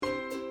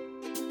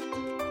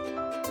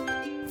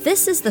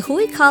This is the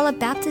Huikala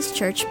Baptist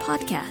Church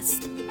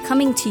podcast,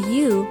 coming to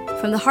you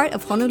from the heart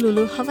of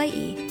Honolulu,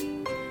 Hawaii.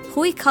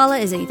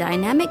 Huikala is a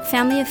dynamic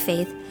family of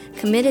faith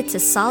committed to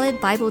solid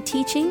Bible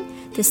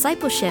teaching,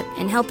 discipleship,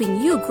 and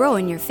helping you grow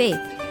in your faith.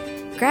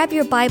 Grab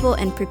your Bible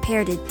and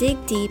prepare to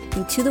dig deep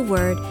into the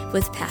Word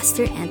with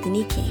Pastor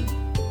Anthony King.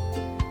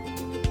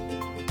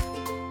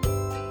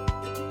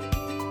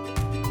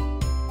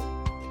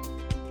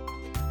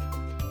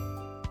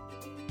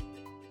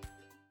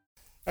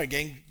 All right,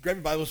 gang, grab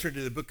your Bibles, turn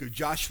to the book of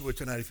Joshua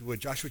tonight, if you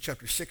would. Joshua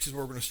chapter 6 is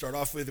where we're going to start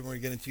off with, and we're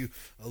going to get into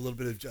a little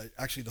bit of,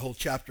 actually the whole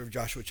chapter of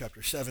Joshua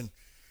chapter 7.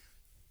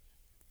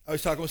 I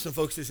was talking with some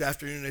folks this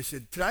afternoon, and I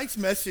said, tonight's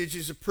message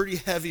is a pretty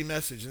heavy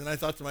message. And then I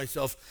thought to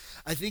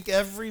myself, I think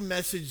every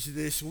message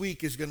this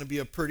week is going to be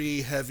a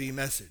pretty heavy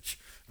message.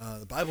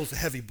 The Bible's a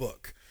heavy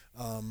book,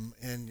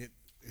 and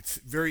it's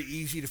very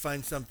easy to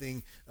find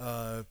something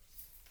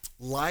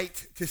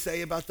light to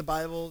say about the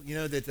Bible, you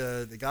know,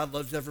 that God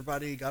loves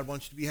everybody, God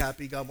wants you to be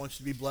happy, God wants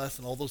you to be blessed,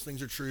 and all those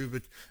things are true,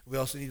 but we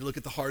also need to look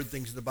at the hard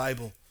things of the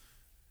Bible.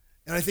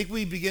 And I think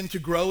we begin to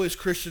grow as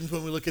Christians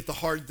when we look at the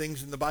hard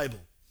things in the Bible.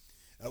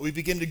 We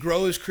begin to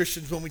grow as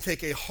Christians when we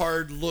take a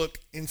hard look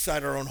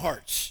inside our own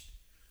hearts.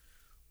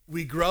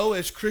 We grow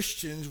as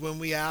Christians when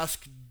we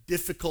ask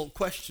difficult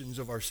questions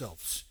of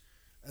ourselves.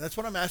 And that's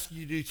what I'm asking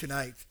you to do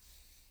tonight.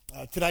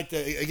 Tonight,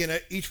 again,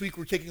 each week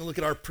we're taking a look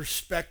at our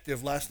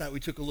perspective. Last night we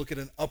took a look at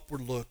an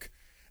upward look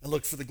and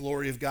looked for the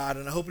glory of God.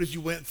 And I hope as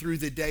you went through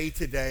the day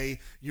today,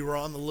 you were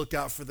on the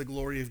lookout for the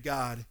glory of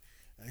God.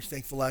 I was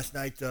thankful last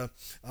night.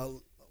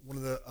 One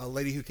of the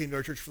lady who came to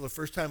our church for the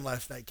first time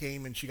last night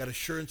came, and she got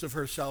assurance of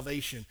her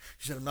salvation.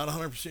 She said, I'm not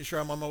 100% sure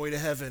I'm on my way to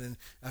heaven. And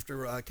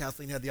after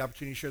Kathleen had the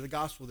opportunity to share the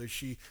gospel with her,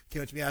 she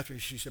came up to me after,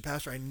 and she said,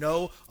 Pastor, I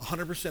know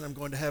 100% I'm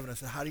going to heaven. I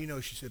said, how do you know?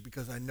 She said,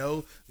 because I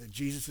know that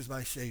Jesus is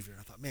my Savior.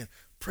 And I thought, man,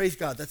 praise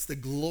God. That's the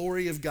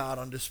glory of God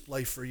on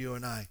display for you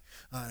and I.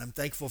 And I'm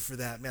thankful for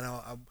that. Man,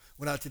 I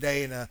went out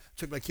today and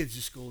took my kids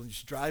to school, and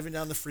just driving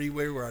down the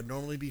freeway where I'd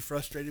normally be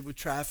frustrated with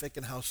traffic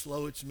and how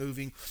slow it's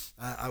moving,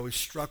 I was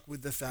struck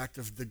with the fact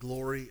of the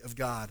glory of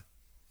God.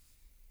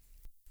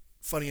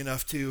 Funny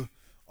enough, too,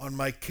 on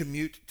my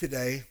commute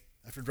today,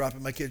 after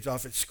dropping my kids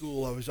off at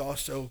school, I was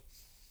also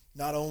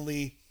not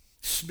only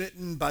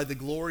smitten by the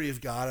glory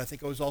of God, I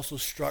think I was also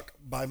struck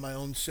by my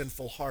own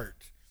sinful heart.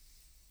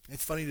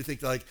 It's funny to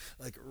think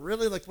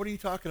really, what are you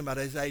talking about?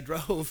 As I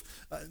drove,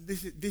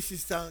 this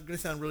is going to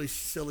sound really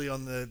silly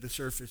on the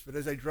surface, but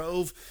as I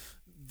drove,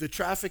 the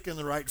traffic in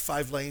the right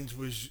 5 lanes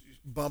was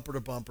bumper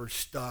to bumper,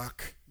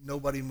 stuck,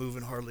 nobody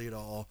moving hardly at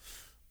all.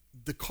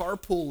 The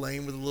carpool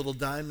lane with a little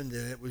diamond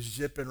in it was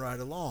zipping right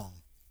along.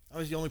 I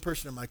was the only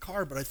person in my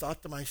car, but I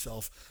thought to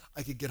myself,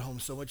 I could get home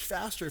so much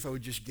faster if I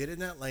would just get in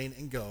that lane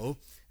and go.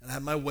 And I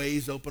had my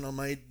Waze open on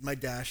my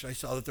dash, and I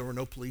saw that there were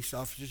no police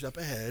officers up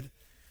ahead.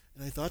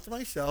 And I thought to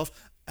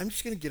myself, I'm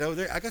just going to get over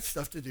there. I got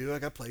stuff to do. I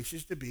got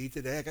places to be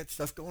today. I got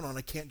stuff going on.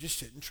 I can't just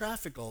sit in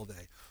traffic all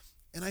day.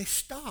 And I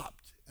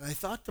stopped, and I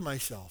thought to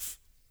myself,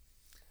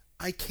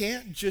 I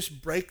can't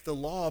just break the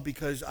law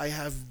because I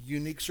have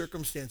unique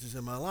circumstances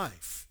in my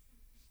life.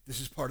 This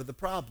is part of the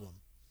problem.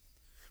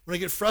 When I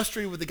get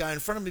frustrated with the guy in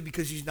front of me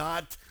because he's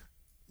not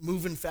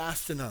moving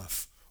fast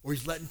enough, or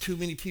he's letting too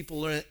many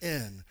people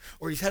in,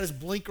 or he's had his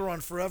blinker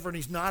on forever and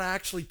he's not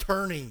actually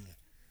turning,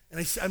 and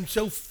I'm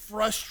so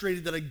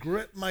frustrated that I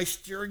grip my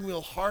steering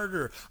wheel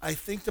harder, I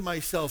think to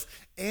myself,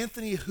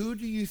 Anthony, who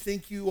do you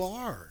think you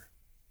are?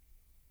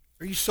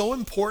 Are you so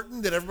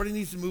important that everybody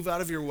needs to move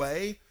out of your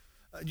way?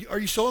 Are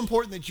you so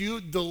important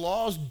that the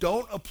laws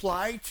don't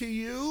apply to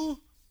you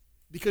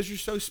because you're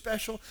so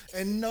special?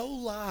 And no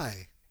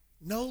lie,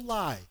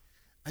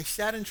 I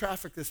sat in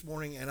traffic this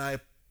morning and I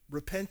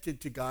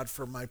repented to God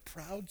for my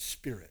proud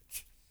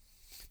spirit,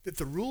 that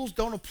the rules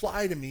don't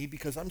apply to me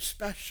because I'm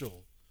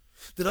special,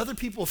 that other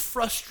people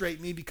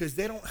frustrate me because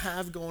they don't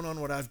have going on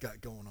what I've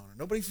got going on.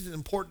 Nobody's as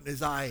important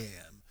as I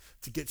am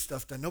to get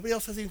stuff done. Nobody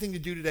else has anything to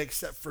do today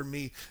except for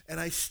me. And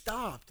I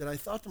stopped and I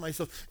thought to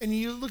myself, and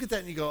you look at that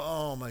and you go,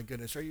 oh my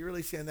goodness, are you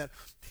really saying that?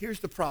 Here's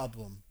the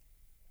problem.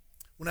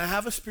 When I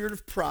have a spirit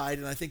of pride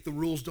and I think the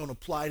rules don't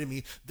apply to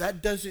me,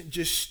 that doesn't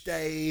just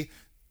stay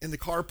in the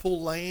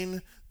carpool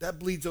lane, that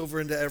bleeds over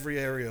into every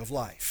area of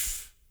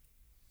life.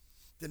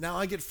 That now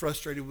I get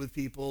frustrated with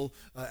people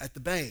at the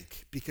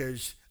bank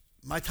because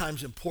my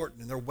time's important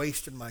and they're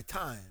wasting my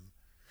time.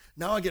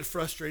 Now I get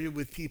frustrated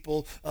with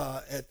people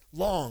at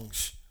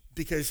Long's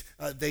because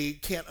they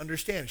can't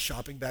understand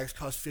shopping bags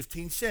cost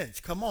 15 cents.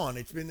 Come on,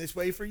 it's been this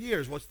way for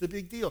years. What's the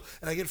big deal?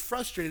 And I get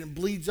frustrated and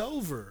bleeds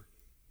over.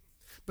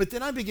 But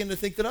then I begin to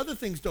think that other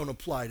things don't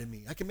apply to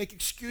me. I can make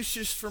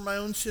excuses for my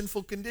own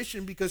sinful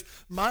condition because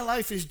my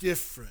life is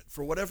different.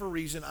 For whatever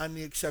reason, I'm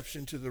the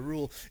exception to the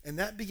rule. And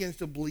that begins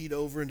to bleed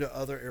over into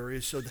other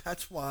areas. So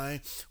that's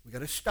why we got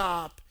to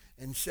stop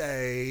and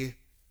say,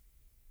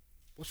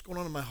 what's going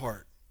on in my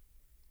heart?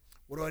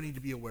 What do I need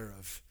to be aware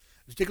of?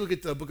 Let's take a look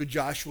at the book of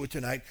Joshua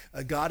tonight.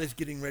 God is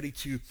getting ready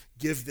to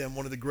give them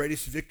one of the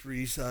greatest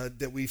victories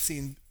that we've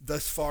seen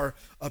thus far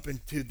up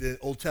into the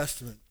Old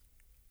Testament.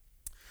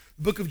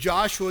 The book of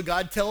Joshua,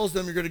 God tells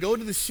them you're going to go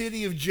to the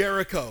city of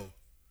Jericho.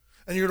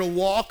 And you're going to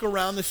walk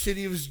around the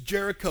city of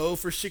Jericho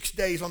for 6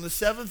 days. On the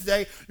seventh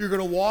day, you're going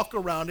to walk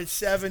around it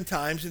 7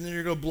 times, and then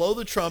you're going to blow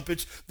the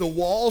trumpets. The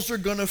walls are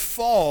going to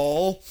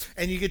fall,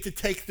 and you get to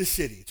take the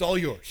city. It's all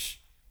yours.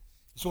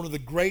 It's one of the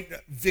great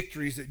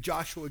victories that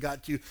Joshua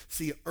got to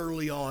see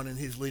early on in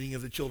his leading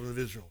of the children of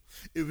Israel.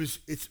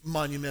 It's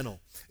monumental.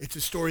 It's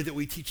a story that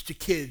we teach to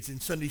kids in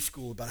Sunday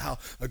school about how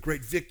a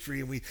great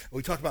victory, and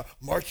we talk about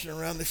marching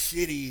around the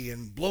city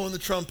and blowing the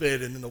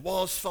trumpet, and then the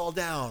walls fall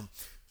down.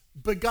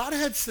 But God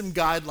had some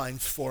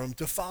guidelines for him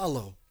to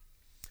follow.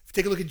 If you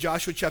take a look at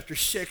Joshua chapter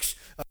 6,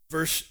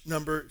 verse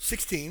number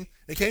 16.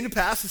 It came to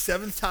pass the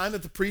 7th time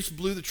that the priests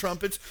blew the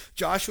trumpets.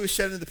 Joshua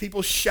said unto the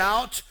people,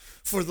 shout,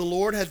 for the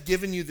Lord hath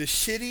given you the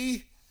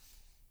city.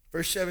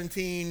 Verse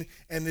 17,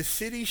 and the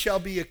city shall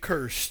be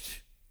accursed,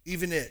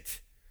 even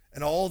it,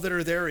 and all that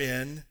are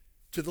therein,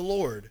 to the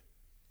Lord.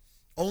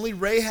 Only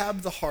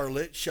Rahab the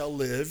harlot shall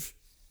live.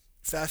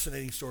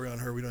 Fascinating story on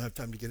her we don't have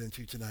time to get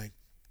into tonight.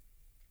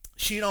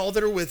 She and all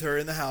that are with her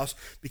in the house,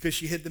 because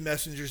she hid the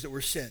messengers that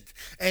were sent.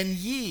 And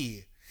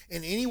ye,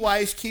 in any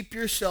wise, keep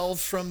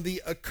yourselves from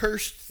the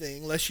accursed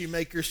thing, lest you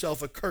make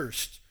yourself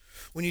accursed.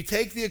 When you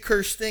take the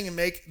accursed thing and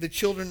make the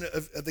children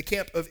of the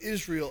camp of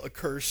Israel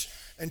accursed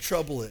and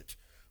trouble it.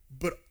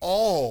 But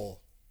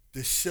all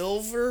the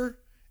silver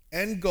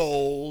and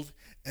gold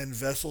and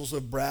vessels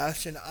of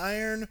brass and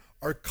iron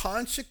are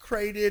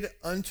consecrated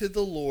unto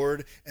the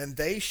Lord, and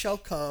they shall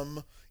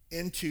come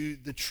into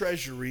the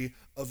treasury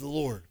of the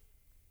Lord.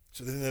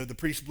 So then the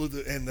priests blew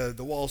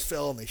the walls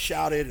fell, and they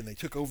shouted, and they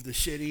took over the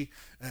city.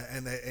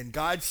 And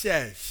God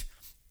says,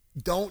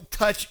 don't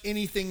touch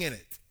anything in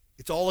it.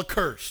 It's all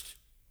accursed.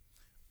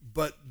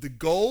 But the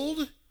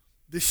gold,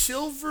 the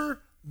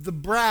silver, the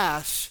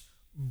brass,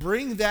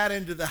 bring that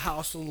into the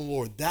house of the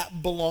Lord.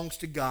 That belongs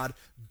to God.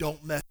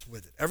 Don't mess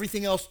with it.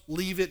 Everything else,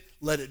 leave it,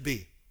 let it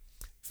be.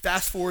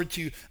 Fast forward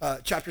to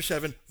chapter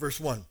 7, verse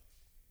 1.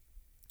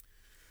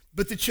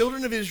 But the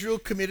children of Israel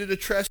committed a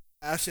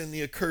trespass in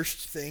the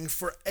accursed thing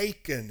for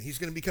Achan. He's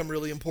going to become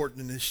really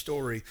important in this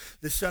story.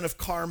 The son of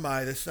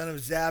Carmi, the son of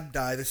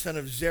Zabdi, the son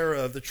of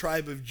Zerah of the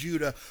tribe of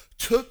Judah,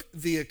 took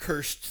the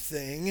accursed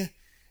thing,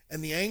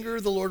 and the anger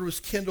of the Lord was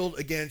kindled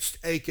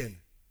against Achan.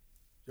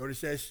 You know what it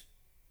says?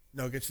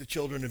 No, against the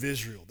children of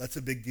Israel. That's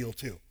a big deal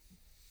too.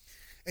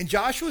 And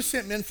Joshua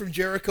sent men from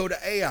Jericho to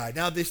Ai.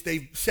 Now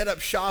they set up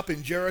shop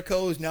in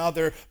Jericho, is now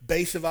their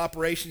base of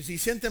operations. He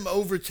sent them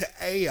over to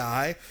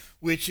Ai,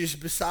 which is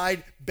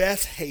beside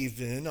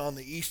Bethaven on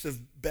the east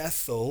of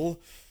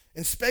Bethel,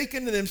 and spake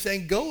unto them,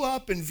 saying, go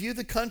up and view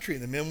the country.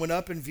 And the men went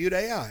up and viewed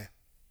Ai.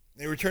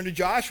 They returned to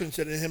Joshua and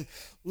said to him,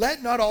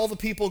 let not all the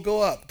people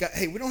go up.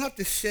 Hey, we don't have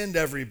to send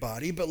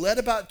everybody, but let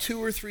about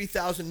 2,000 or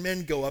 3,000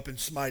 men go up and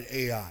smite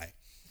Ai.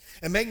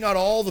 And make not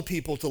all the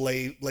people to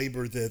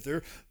labor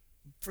thither,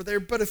 for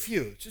they're but a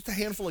few. It's just a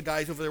handful of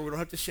guys over there. We don't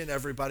have to send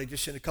everybody.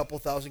 Just send a couple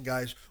thousand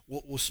guys.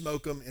 We'll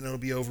smoke them, and it'll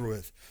be over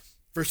with.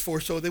 Verse 4,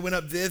 so they went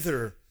up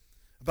thither,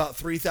 about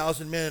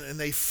 3,000 men, and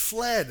they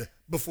fled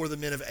before the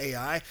men of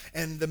Ai.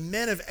 And the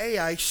men of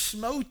Ai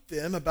smote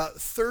them, about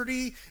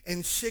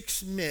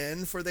 36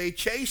 men, for they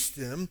chased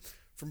them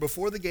from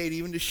before the gate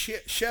even to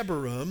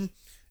Shebarim,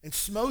 and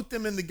smote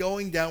them in the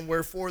going down,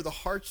 wherefore the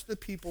hearts of the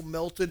people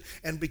melted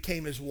and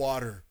became as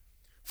water.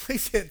 They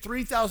sent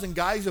 3,000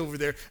 guys over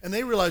there, and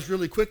they realized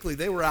really quickly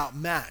they were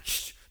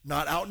outmatched.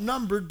 Not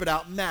outnumbered, but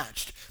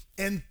outmatched.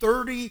 And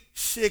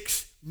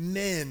 36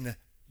 men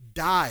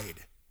died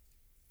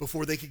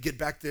before they could get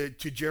back to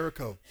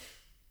Jericho.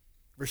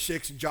 Verse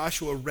 6, and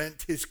Joshua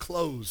rent his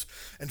clothes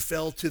and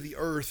fell to the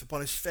earth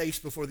upon his face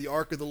before the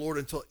ark of the Lord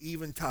until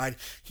eventide,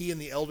 he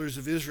and the elders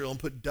of Israel, and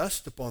put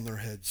dust upon their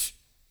heads.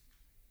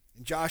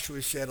 And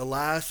Joshua said,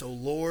 alas, O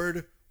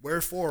Lord,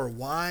 wherefore, or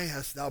why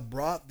hast thou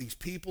brought these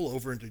people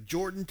over into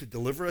Jordan to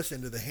deliver us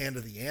into the hand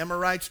of the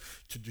Amorites,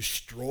 to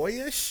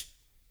destroy us?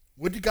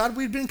 Would to God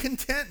we'd been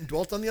content and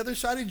dwelt on the other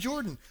side of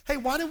Jordan. Hey,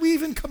 why did we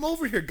even come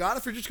over here, God,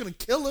 if you're just going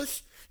to kill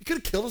us? You could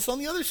have killed us on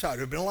the other side. It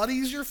would have been a lot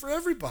easier for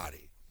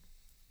everybody.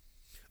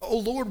 O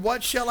Lord,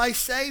 what shall I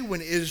say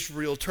when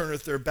Israel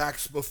turneth their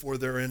backs before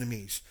their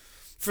enemies?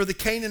 For the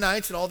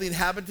Canaanites and all the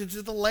inhabitants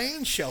of the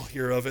land shall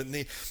hear of it, and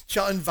they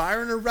shall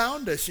environ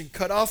around us and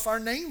cut off our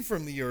name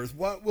from the earth.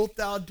 What wilt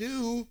thou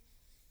do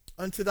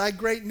unto thy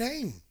great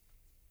name?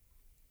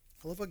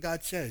 I love what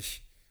God says.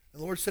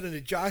 And the Lord said unto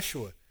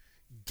Joshua,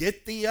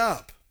 get thee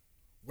up.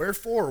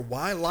 Wherefore,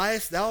 why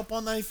liest thou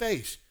upon thy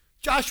face?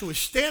 Joshua,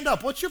 stand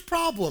up. What's your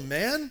problem,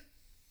 man?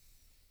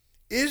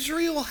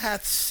 Israel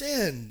hath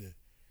sinned,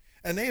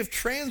 and they have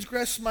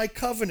transgressed my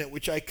covenant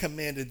which I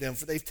commanded them.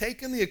 For they've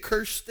taken the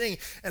accursed thing,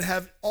 and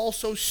have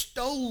also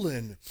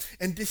stolen,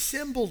 and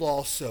dissembled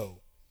also.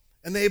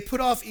 And they have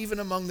put off even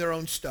among their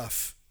own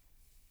stuff.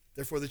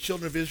 Therefore the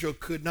children of Israel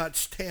could not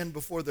stand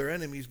before their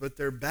enemies, but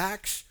their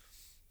backs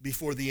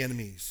before the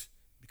enemies,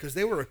 because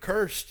they were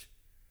accursed.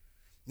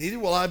 Neither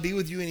will I be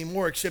with you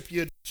anymore, except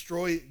you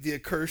destroy the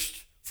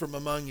accursed from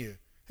among you.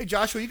 Hey,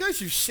 Joshua, you guys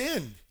have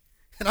sinned.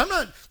 And I'm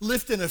not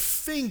lifting a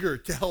finger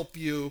to help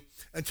you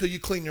until you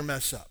clean your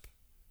mess up.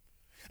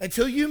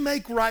 Until you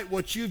make right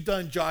what you've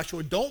done,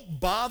 Joshua, don't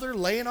bother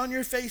laying on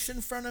your face in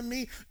front of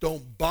me.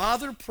 Don't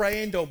bother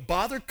praying. Don't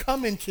bother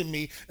coming to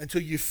me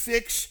until you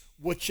fix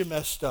what you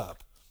messed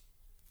up.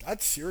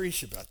 God's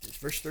serious about this.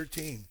 Verse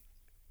 13.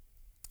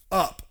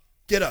 Up.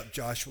 Get up,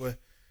 Joshua.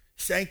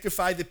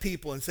 Sanctify the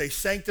people and say,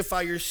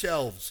 sanctify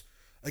yourselves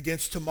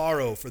against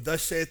tomorrow. For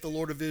thus saith the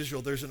Lord of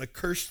Israel, there's an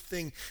accursed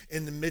thing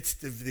in the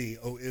midst of thee,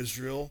 O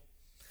Israel.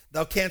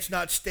 Thou canst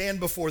not stand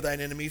before thine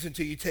enemies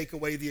until you take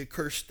away the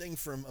accursed thing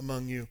from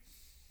among you.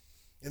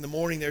 In the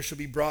morning there shall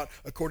be brought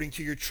according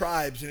to your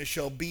tribes, and it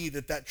shall be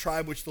that that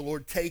tribe which the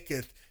Lord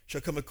taketh shall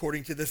come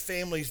according to the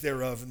families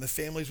thereof, and the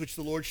families which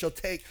the Lord shall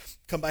take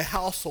come by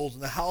households,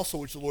 and the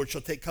household which the Lord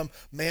shall take come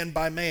man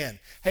by man.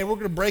 Hey, we're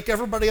going to break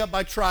everybody up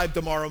by tribe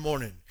tomorrow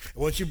morning.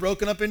 And once you've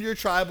broken up into your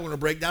tribe, we're going to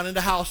break down into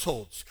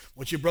households.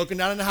 Once you've broken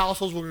down into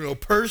households, we're going to go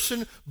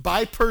person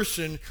by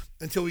person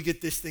until we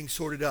get this thing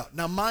sorted out.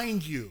 Now,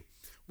 mind you,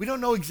 we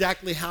don't know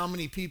exactly how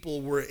many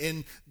people were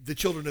in the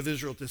children of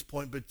Israel at this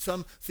point, but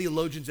some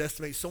theologians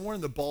estimate somewhere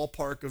in the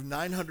ballpark of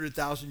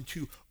 900,000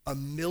 to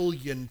 1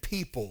 million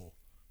people.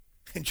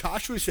 And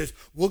Joshua says,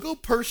 we'll go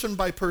person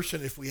by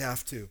person if we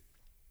have to.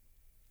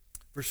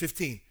 Verse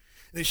 15,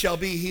 and it shall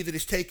be, he that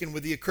is taken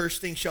with the accursed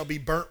thing shall be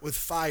burnt with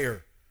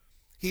fire,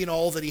 he and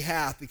all that he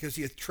hath, because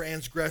he hath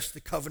transgressed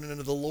the covenant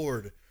of the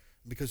Lord,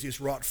 because he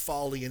has wrought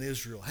folly in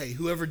Israel. Hey,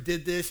 whoever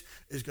did this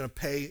is going to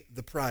pay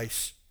the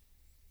price.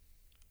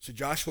 So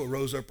Joshua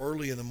rose up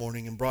early in the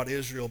morning and brought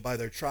Israel by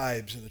their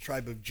tribes, and the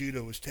tribe of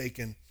Judah was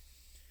taken.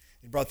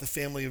 He brought the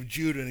family of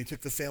Judah, and he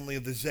took the family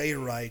of the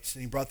Zaharites,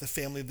 and he brought the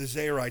family of the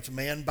Zaharites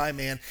man by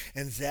man,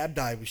 and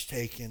Zabdi was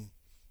taken.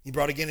 He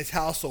brought again his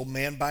household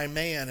man by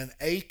man, and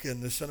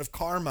Achan, the son of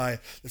Carmi,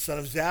 the son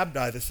of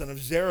Zabdi, the son of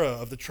Zerah,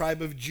 of the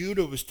tribe of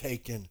Judah was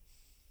taken.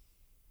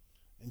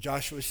 And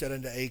Joshua said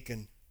unto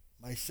Achan,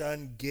 my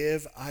son,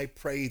 give, I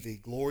pray thee,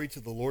 glory to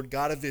the Lord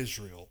God of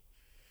Israel,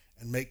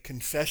 and make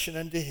confession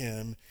unto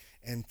him,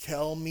 and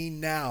tell me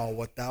now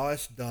what thou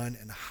hast done,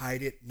 and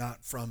hide it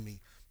not from me.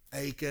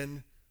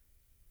 Achan,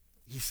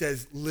 he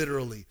says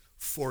literally,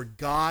 for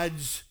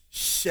God's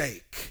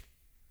sake,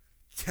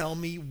 tell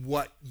me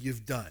what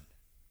you've done.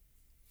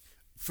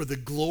 For the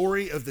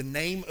glory of the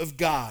name of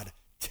God,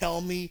 tell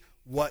me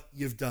what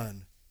you've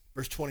done.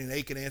 Verse 20, and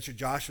Achan answered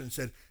Joshua and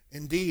said,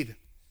 indeed,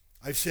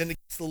 I've sinned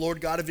against the Lord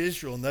God of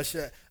Israel, and thus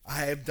I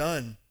have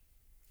done.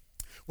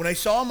 When I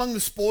saw among the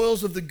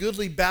spoils of the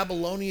goodly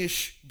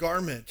Babylonish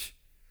garment,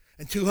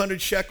 and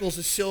 200 shekels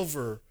of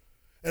silver,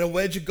 and a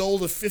wedge of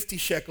gold of 50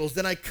 shekels,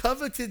 then I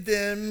coveted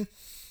them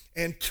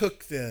and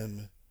took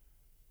them.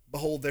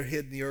 Behold, they're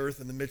hid in the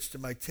earth in the midst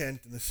of my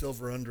tent, and the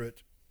silver under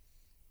it.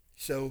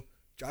 So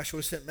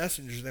Joshua sent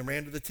messengers, and they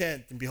ran to the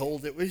tent, and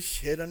behold, it was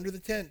hid under the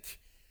tent,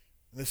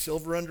 and the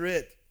silver under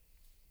it.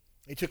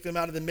 He took them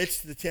out of the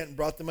midst of the tent and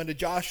brought them unto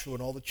Joshua,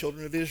 and all the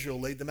children of Israel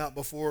laid them out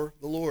before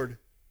the Lord.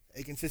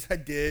 Achan says, I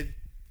did.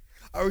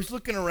 I was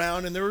looking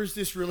around, and there was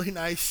this really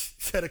nice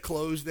set of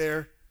clothes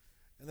there,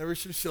 and there was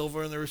some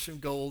silver, and there was some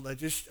gold. I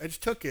just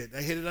took it.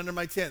 I hid it under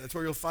my tent. That's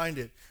where you'll find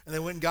it. And they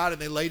went and got it,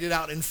 and they laid it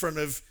out in front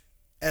of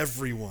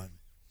everyone.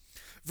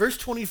 Verse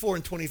 24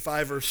 and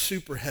 25 are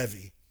super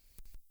heavy.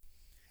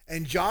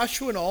 And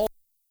Joshua and all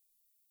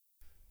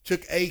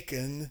took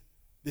Achan,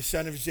 the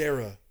son of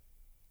Zerah,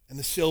 and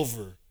the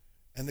silver,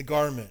 and the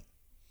garment,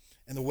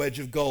 and the wedge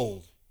of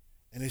gold,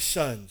 and his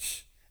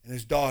sons, and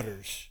his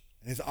daughters,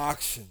 and his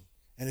oxen,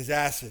 and his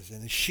asses,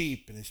 and his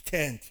sheep, and his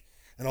tent,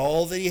 and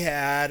all that he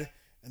had,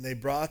 and they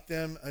brought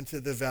them unto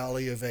the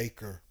valley of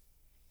Achor.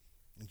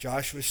 And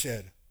Joshua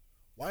said,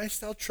 why hast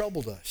thou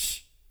troubled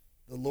us?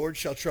 The Lord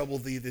shall trouble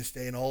thee this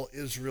day. And all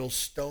Israel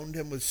stoned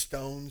him with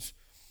stones,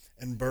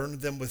 and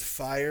burned them with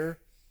fire.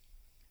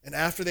 And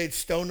after they had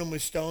stoned him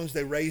with stones,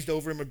 they raised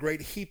over him a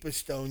great heap of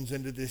stones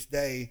unto this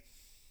day.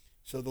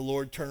 So the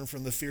Lord turned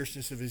from the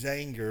fierceness of his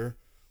anger,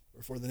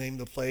 wherefore the name of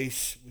the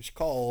place was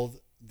called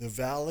the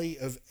Valley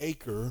of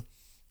Achor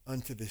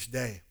unto this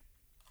day.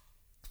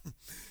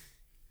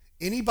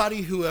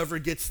 Anybody who ever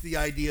gets the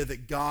idea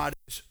that God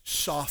is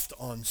soft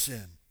on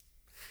sin,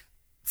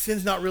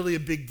 sin's not really a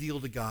big deal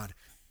to God.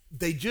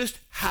 They just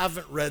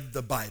haven't read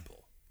the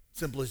Bible.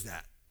 Simple as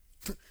that.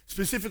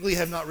 Specifically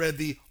have not read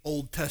the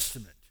Old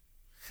Testament.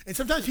 And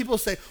sometimes people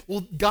say,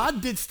 well,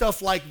 God did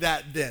stuff like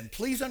that then.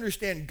 Please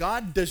understand,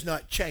 God does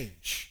not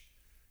change.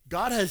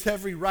 God has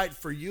every right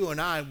for you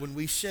and I, when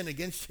we sin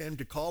against him,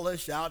 to call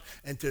us out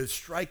and to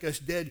strike us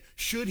dead,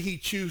 should he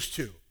choose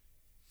to.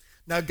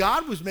 Now,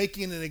 God was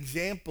making an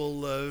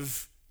example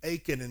of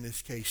Achan in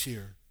this case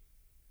here.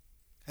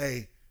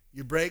 Hey,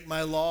 you break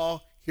my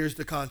law, here's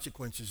the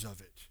consequences of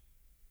it.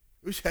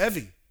 It was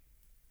heavy.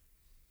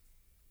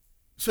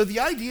 So the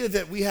idea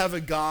that we have a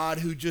God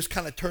who just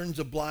kind of turns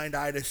a blind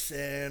eye to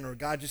sin, or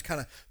God just kind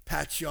of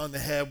pats you on the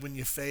head when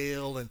you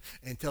fail and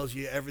tells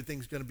you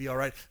everything's going to be all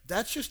right,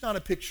 that's just not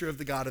a picture of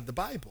the God of the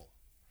Bible.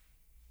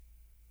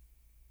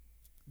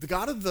 The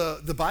God of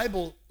the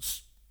Bible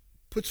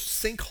puts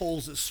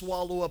sinkholes that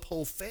swallow up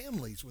whole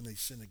families when they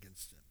sin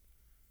against him.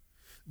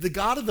 The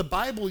God of the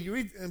Bible, you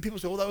read, and people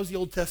say, well, that was the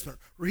Old Testament.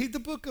 Read the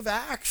book of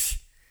Acts.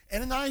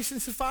 Ananias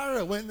and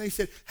Sapphira went and they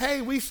said,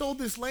 hey, we sold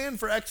this land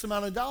for X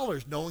amount of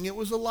dollars, knowing it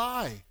was a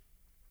lie.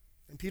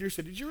 And Peter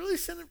said, did you really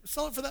sell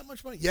it for that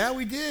much money? Yeah,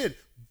 we did.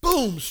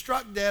 Boom,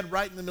 struck dead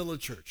right in the middle of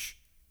church.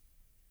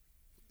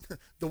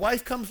 The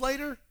wife comes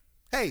later.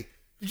 Hey,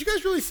 did you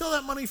guys really sell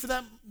that money for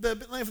the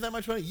land for that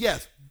much money?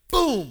 Yes.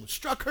 Boom,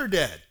 struck her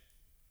dead.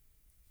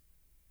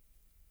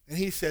 And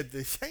he said,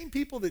 the same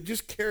people that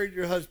just carried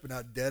your husband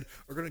out dead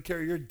are going to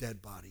carry your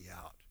dead body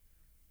out.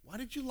 Why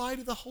did you lie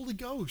to the Holy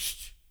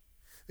Ghost?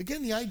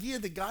 Again, the idea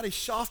that God is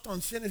soft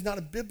on sin is not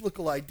a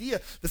biblical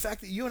idea. The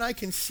fact that you and I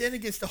can sin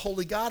against the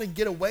holy God and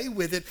get away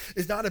with it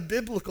is not a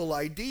biblical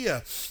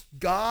idea.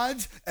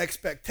 God's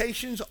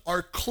expectations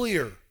are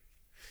clear.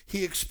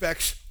 He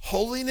expects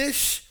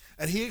holiness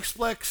and he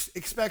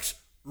expects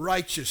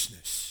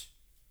righteousness.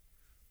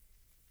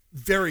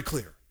 Very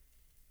clear.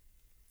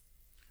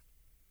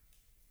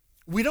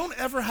 We don't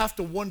ever have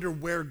to wonder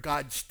where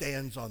God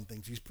stands on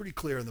things. He's pretty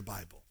clear in the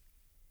Bible.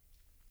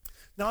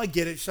 Now, I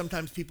get it.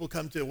 Sometimes people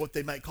come to what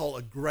they might call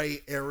a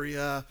gray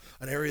area,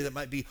 an area that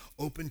might be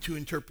open to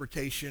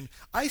interpretation.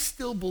 I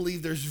still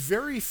believe there's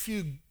very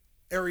few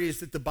areas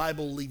that the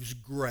Bible leaves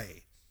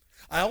gray.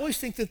 I always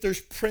think that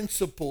there's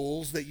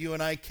principles that you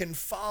and I can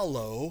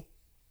follow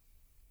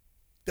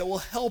that will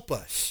help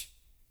us.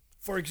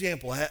 For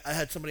example, I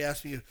had somebody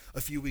ask me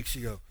a few weeks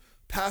ago,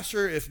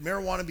 Pastor, if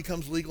marijuana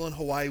becomes legal in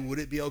Hawaii, would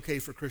it be okay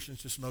for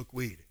Christians to smoke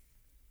weed?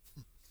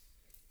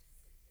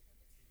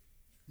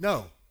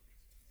 No.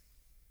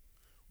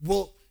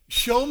 Well,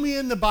 show me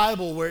in the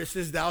Bible where it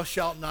says thou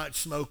shalt not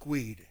smoke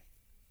weed.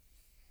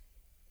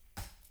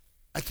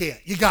 I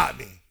can't. You got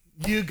me.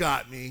 You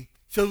got me.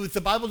 So if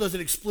the Bible doesn't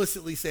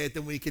explicitly say it,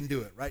 then we can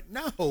do it, right?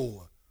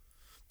 No.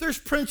 There's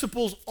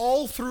principles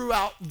all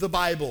throughout the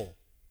Bible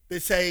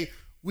that say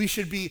we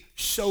should be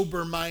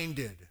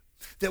sober-minded,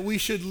 that we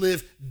should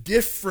live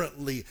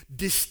differently,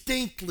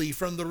 distinctly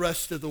from the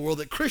rest of the world,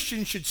 that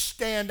Christians should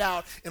stand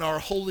out in our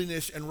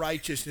holiness and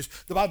righteousness.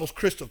 The Bible's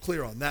crystal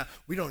clear on that.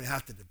 We don't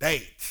have to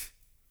debate.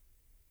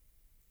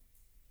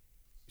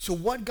 So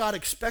what God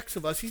expects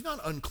of us, he's not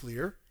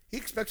unclear. He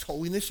expects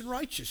holiness and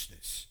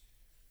righteousness.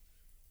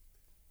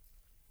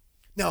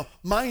 Now,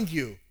 mind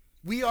you,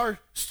 we are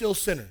still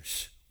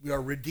sinners. We are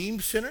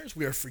redeemed sinners.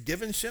 We are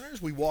forgiven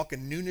sinners. We walk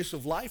in newness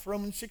of life,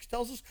 Romans 6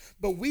 tells us.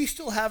 But we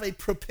still have a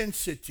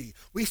propensity.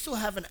 We still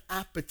have an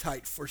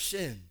appetite for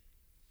sin.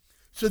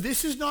 So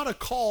this is not a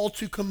call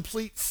to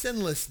complete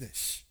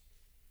sinlessness.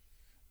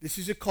 This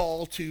is a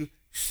call to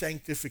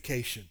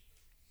sanctification.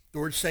 The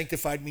word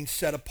sanctified means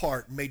set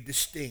apart, made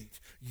distinct,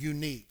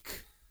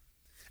 unique.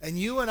 And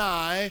you and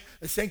I,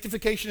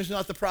 sanctification is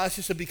not the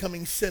process of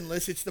becoming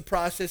sinless. It's the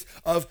process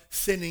of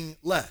sinning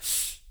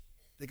less.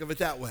 Think of it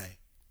that way.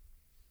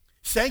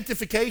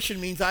 Sanctification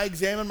means I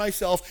examine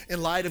myself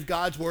in light of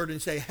God's word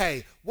and say,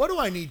 hey, what do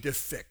I need to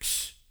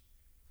fix?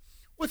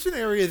 What's an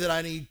area that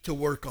I need to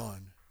work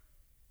on?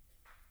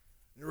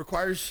 It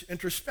requires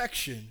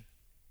introspection.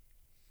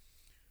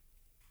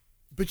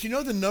 But you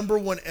know the number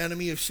one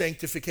enemy of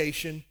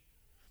sanctification?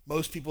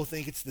 Most people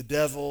think it's the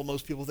devil.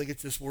 Most people think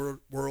it's this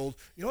world.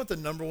 You know what the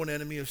number one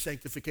enemy of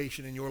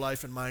sanctification in your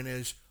life and mine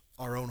is?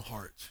 Our own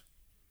heart.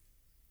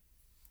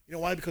 You know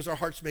why? Because our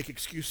hearts make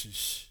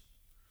excuses.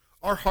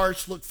 Our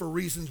hearts look for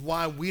reasons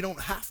why we don't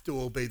have to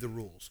obey the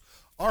rules.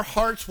 Our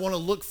hearts want to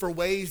look for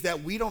ways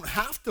that we don't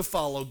have to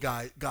follow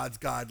God's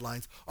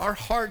guidelines. Our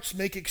hearts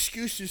make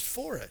excuses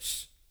for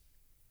us.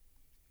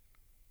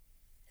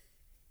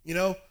 You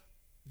know,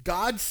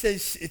 God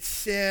says it's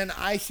sin.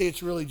 I say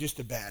it's really just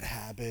a bad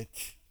habit.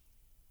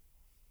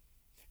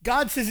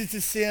 God says it's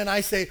a sin.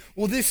 I say,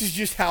 well, this is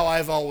just how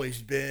I've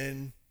always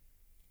been.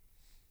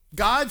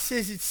 God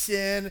says it's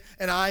sin,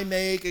 and I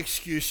make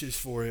excuses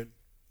for it.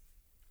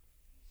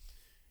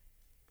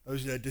 I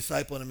was a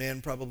disciple in a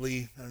man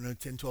probably,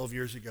 10, 12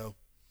 years ago.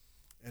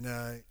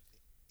 And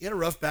he had a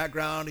rough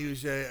background. He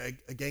was a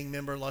gang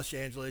member in Los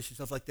Angeles and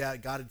stuff like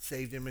that. God had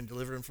saved him and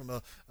delivered him from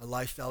a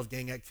lifestyle of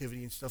gang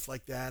activity and stuff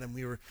like that. And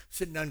we were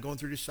sitting down going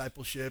through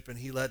discipleship, and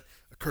he let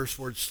a curse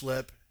word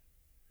slip.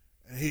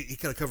 And he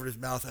kind of covered his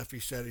mouth after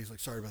he said it. He's like,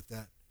 sorry about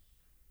that.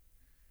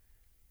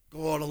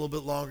 Go on a little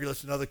bit longer. He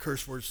lets another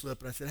curse word slip.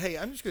 And I said, hey,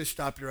 I'm just going to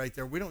stop you right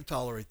there. We don't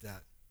tolerate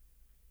that.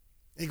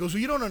 And he goes, well,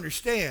 you don't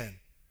understand.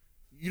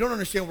 You don't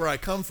understand where I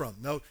come from.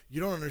 No,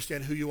 you don't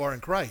understand who you are in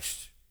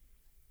Christ.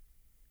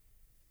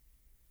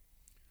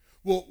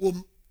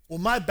 Well,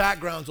 my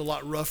background's a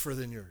lot rougher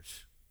than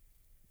yours.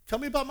 Tell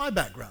me about my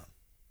background.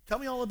 Tell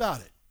me all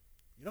about it.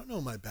 You don't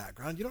know my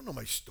background. You don't know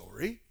my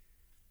story.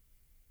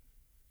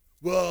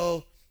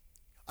 Well,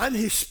 I'm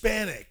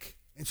Hispanic,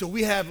 and so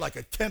we have like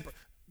a temper.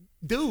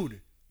 Dude,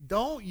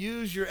 don't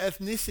use your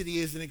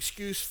ethnicity as an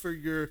excuse for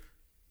your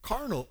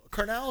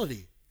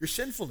carnality, your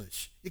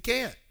sinfulness. You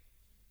can't.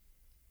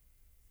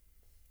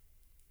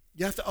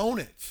 You have to own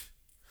it.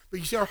 But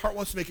you see, our heart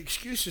wants to make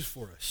excuses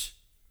for us.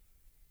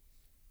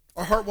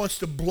 Our heart wants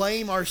to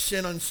blame our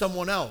sin on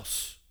someone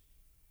else.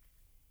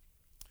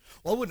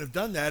 Well, I wouldn't have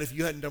done that if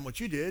you hadn't done what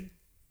you did.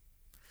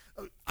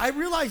 I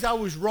realized I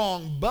was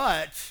wrong,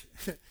 but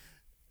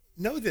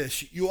know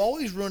this, you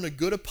always ruin a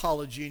good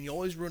apology and you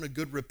always ruin a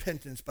good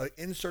repentance by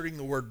inserting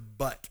the word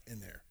but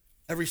in there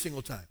every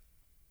single time.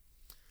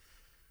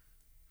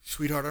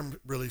 Sweetheart, I'm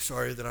really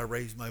sorry that I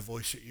raised my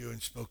voice at you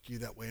and spoke to you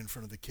that way in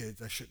front of the kids.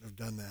 I shouldn't have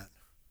done that.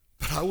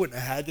 But I wouldn't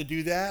have had to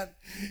do that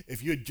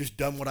if you had just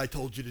done what I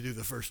told you to do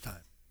the first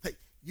time. Hey,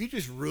 you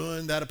just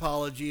ruined that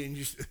apology and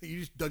you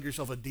just dug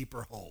yourself a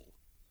deeper hole.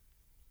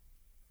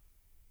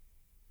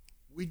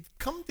 We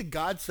come to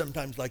God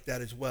sometimes like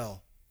that as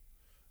well.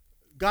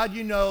 God,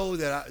 you know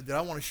that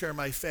I want to share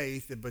my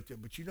faith,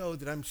 but you know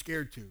that I'm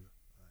scared to.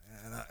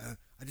 And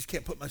I just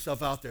can't put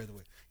myself out there the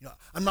way.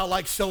 I'm not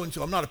like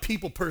so-and-so. I'm not a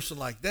people person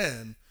like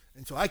them.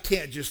 And so I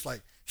can't just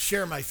like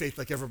share my faith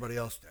like everybody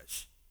else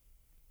does.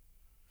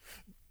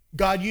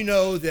 God, you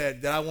know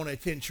that I want to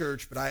attend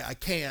church, but I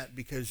can't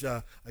because,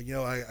 I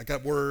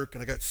got work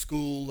and I got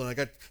school and I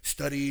got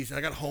studies and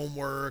I got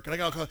homework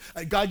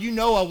and God, you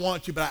know I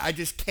want to, but I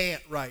just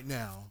can't right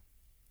now.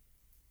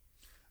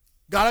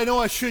 God, I know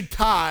I should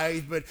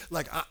tithe, but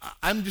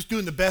I'm just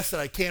doing the best that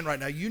I can right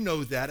now. You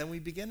know that. And we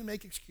begin to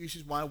make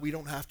excuses why we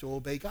don't have to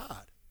obey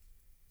God.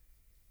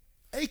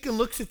 Achan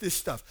looks at this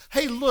stuff.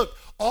 Hey, look,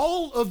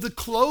 all of the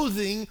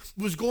clothing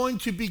was going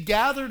to be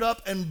gathered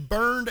up and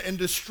burned and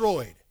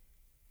destroyed.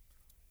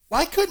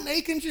 Why couldn't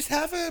Achan just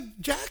have a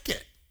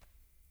jacket?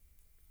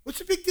 What's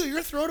the big deal? You're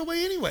going to throw it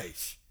away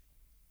anyways.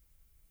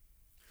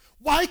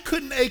 Why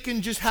couldn't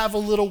Achan just have a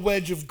little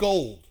wedge of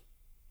gold?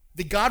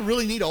 Did God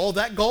really need all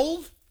that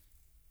gold?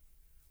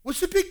 What's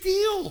the big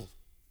deal?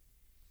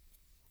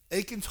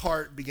 Achan's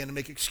heart began to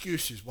make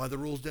excuses why the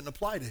rules didn't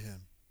apply to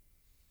him.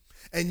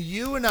 And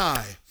you and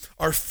I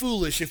are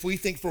foolish if we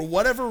think for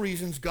whatever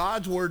reasons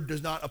God's word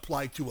does not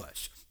apply to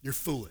us. You're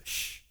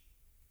foolish.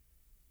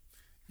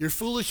 You're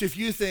foolish if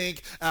you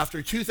think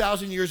after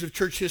 2,000 years of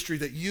church history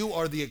that you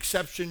are the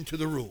exception to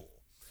the rule.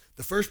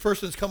 The first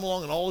person that's come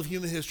along in all of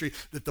human history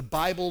that the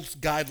Bible's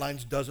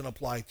guidelines doesn't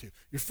apply to.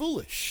 You're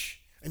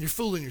foolish, and you're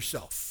fooling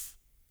yourself.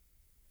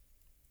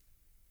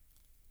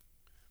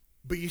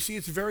 But you see,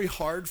 it's very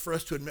hard for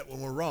us to admit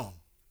when we're wrong.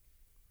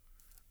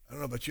 I don't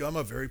know about you, I'm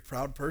a very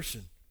proud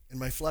person in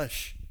my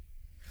flesh.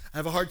 I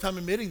have a hard time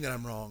admitting that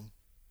I'm wrong.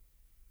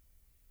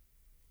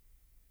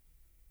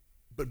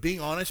 But being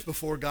honest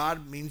before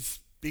God means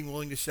being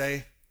willing to say,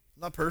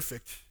 I'm not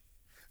perfect.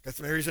 Got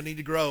some areas I need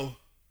to grow.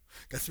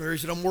 Got some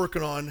areas that I'm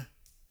working on.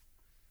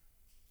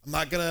 I'm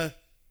not going to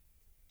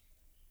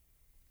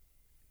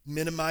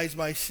minimize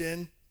my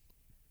sin.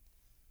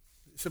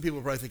 Some people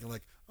are probably thinking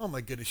like, oh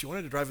my goodness, you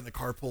wanted to drive in the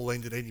carpool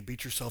lane today and you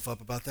beat yourself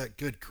up about that?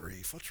 Good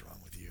grief, what's wrong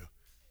with you?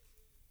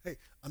 Hey,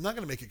 I'm not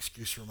going to make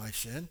excuse for my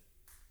sin.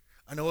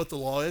 I know what the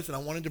law is and I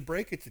wanted to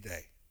break it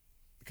today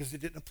because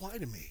it didn't apply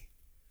to me.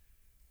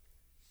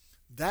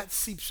 That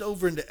seeps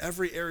over into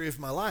every area of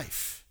my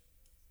life.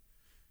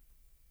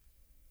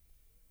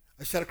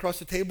 I sat across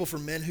the table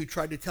from men who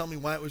tried to tell me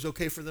why it was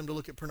okay for them to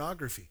look at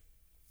pornography.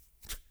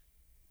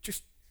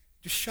 Just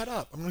shut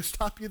up. I'm going to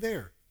stop you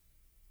there.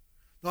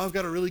 No, I've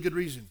got a really good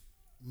reason.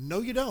 No,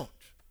 you don't.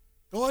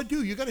 No, I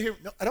do. You got to hear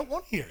it. No, I don't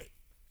want to hear it.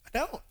 I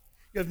don't.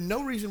 You have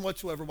no reason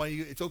whatsoever why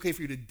it's okay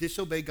for you to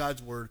disobey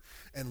God's word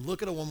and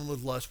look at a woman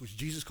with lust, which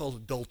Jesus calls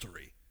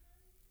adultery.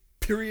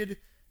 Period.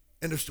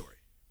 End of story.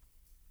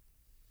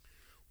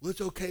 Well,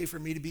 it's okay for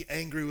me to be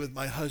angry with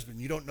my husband.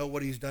 You don't know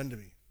what he's done to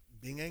me.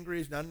 Being angry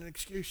is not an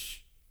excuse.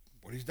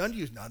 What he's done to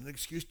you is not an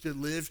excuse to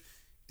live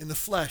in the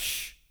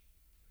flesh,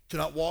 to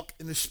not walk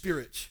in the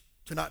spirit,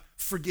 to not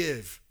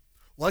forgive.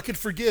 Well, I could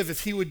forgive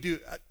if he would do...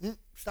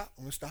 Stop.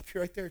 I'm going to stop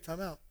you right there. Time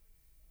out.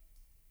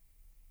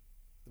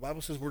 The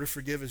Bible says we're to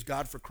forgive as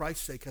God, for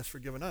Christ's sake, has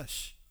forgiven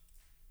us.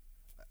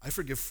 I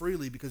forgive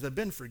freely because I've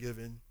been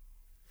forgiven.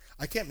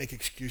 I can't make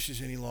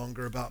excuses any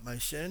longer about my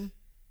sin.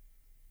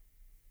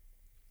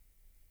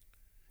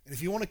 And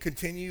if you want to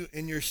continue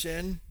in your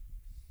sin,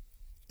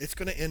 it's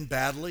going to end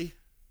badly,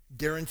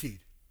 guaranteed.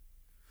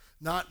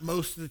 Not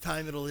most of the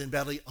time it'll end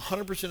badly.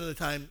 100% of the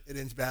time it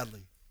ends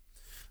badly.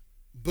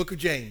 Book of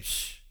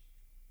James.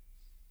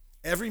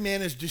 Every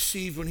man is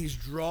deceived when he's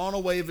drawn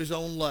away of his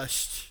own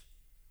lust.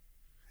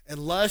 And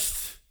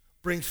lust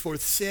brings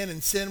forth sin,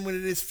 and sin, when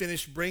it is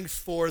finished, brings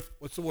forth,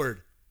 what's the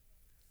word?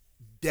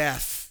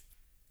 Death.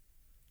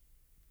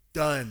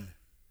 Done.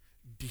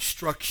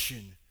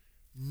 Destruction.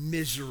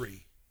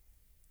 Misery.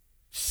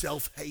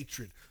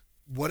 Self-hatred.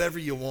 Whatever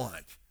you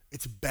want.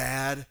 It's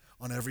bad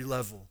on every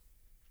level.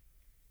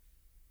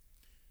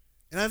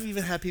 And I've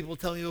even had people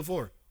tell me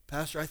before,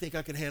 Pastor, I think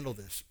I can handle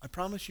this. I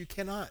promise you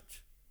cannot.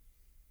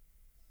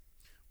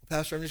 Well,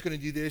 Pastor, I'm just going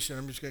to do this and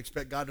I'm just going to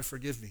expect God to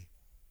forgive me.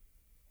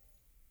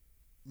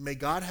 May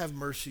God have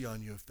mercy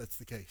on you if that's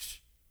the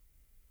case.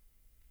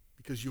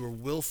 Because you are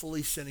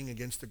willfully sinning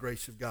against the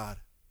grace of God.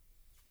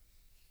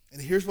 And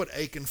here's what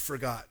Achan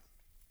forgot.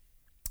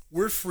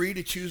 We're free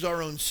to choose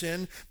our own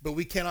sin, but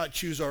we cannot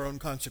choose our own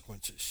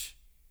consequences.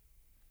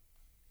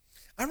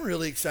 I'm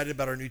really excited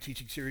about our new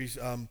teaching series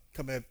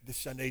coming up this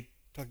Sunday,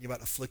 talking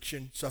about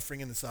affliction,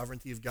 suffering, and the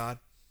sovereignty of God.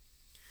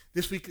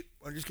 This week,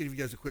 I'm just going to give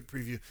you guys a quick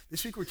preview.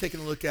 This week we're taking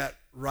a look at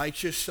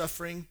righteous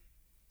suffering.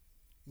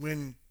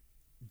 When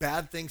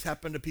bad things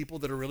happen to people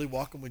that are really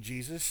walking with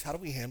Jesus, how do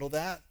we handle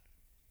that?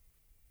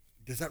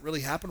 Does that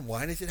really happen?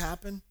 Why does it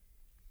happen?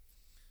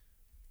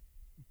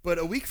 But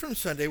a week from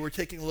Sunday, we're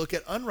taking a look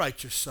at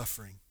unrighteous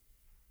suffering.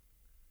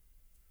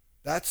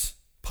 That's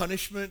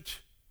punishment,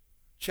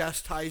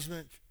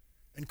 chastisement,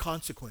 and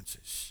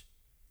consequences.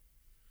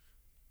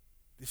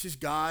 This is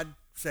God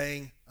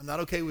saying, I'm not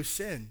okay with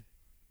sin.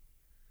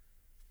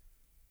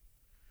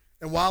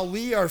 And while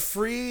we are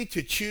free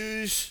to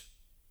choose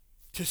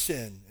to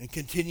sin and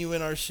continue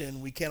in our sin,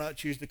 we cannot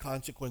choose the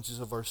consequences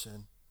of our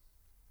sin.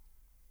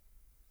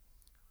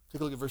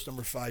 Take a look at verse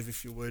number 5,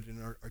 if you would,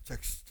 in our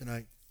text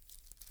tonight.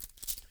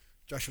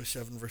 Joshua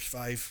 7, verse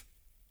 5.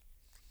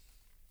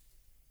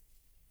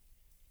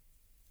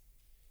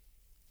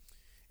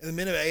 And the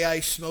men of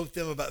Ai smote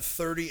them about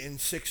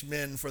 36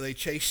 men, for they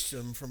chased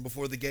them from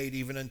before the gate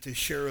even unto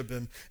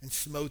Cherubim, and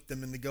smote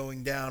them in the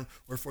going down,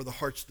 wherefore the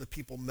hearts of the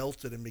people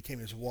melted and became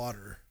as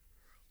water.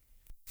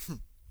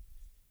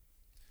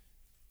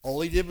 All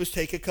he did was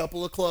take a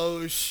couple of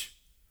clothes,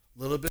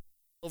 a little bit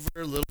of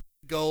silver, a little bit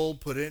of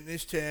gold, put it in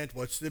his tent.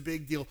 What's the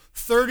big deal?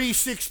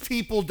 36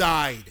 people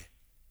died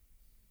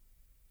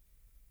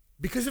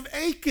because of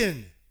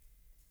Achan.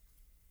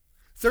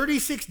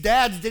 36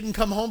 dads didn't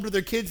come home to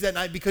their kids that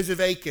night because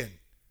of Achan.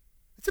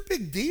 It's a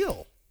big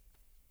deal.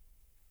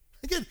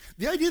 Again,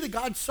 the idea that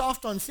God's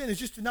soft on sin is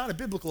just not a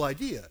biblical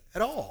idea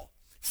at all.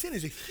 Sin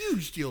is a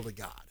huge deal to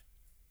God.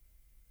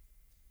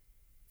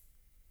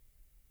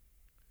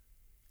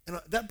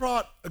 And that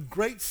brought a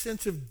great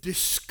sense of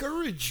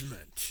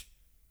discouragement.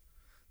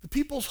 The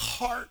people's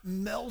heart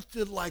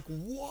melted like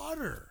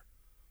water.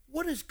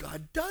 What has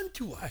God done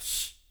to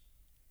us?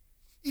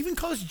 Even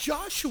caused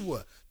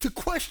Joshua to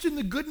question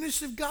the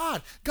goodness of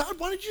God. God,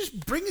 why did you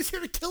just bring us here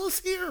to kill us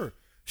here?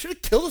 Should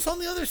have killed us on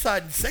the other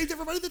side and saved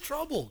everybody the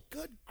trouble.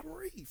 Good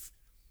grief.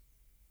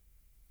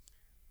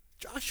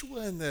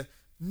 Joshua and the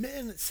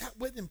men that sat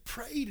with him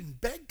prayed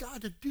and begged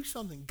God to do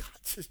something. God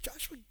says,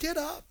 Joshua, get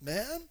up,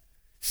 man.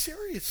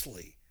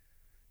 Seriously.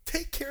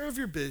 Take care of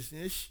your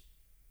business.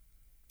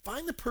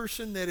 Find the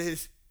person that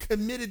has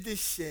committed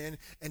this sin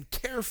and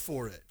care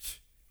for it.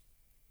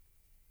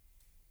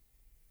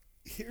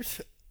 Here's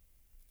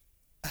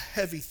a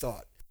heavy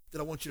thought that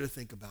I want you to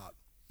think about.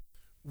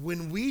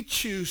 When we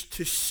choose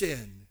to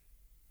sin,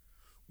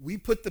 we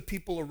put the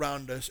people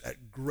around us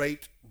at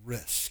great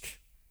risk.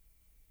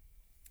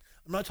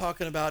 I'm not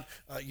talking about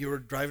you were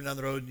driving down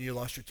the road and you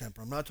lost your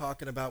temper. I'm not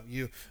talking about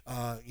you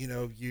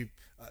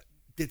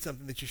did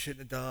something that you shouldn't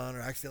have done,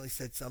 or accidentally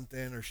said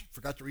something, or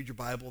forgot to read your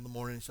Bible in the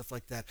morning and stuff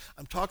like that.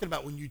 I'm talking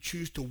about when you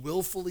choose to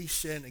willfully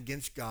sin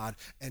against God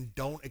and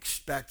don't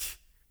expect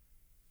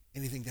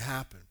anything to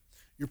happen.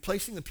 You're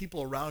placing the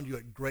people around you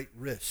at great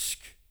risk.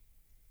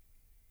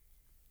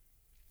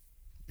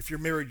 If you're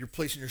married, you're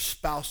placing your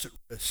spouse at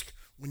risk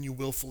when you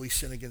willfully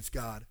sin against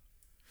God.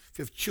 If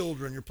you have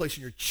children, you're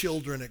placing your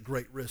children at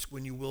great risk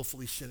when you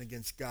willfully sin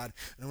against God.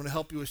 And I want to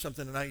help you with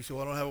something tonight. You say,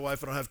 well, I don't have a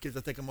wife, I don't have kids,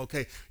 I think I'm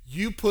okay.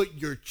 You put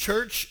your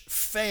church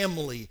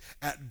family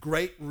at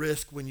great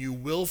risk when you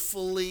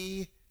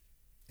willfully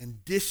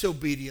and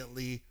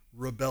disobediently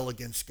rebel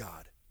against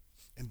God.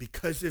 And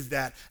because of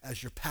that,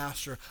 as your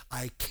pastor,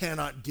 I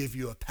cannot give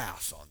you a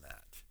pass on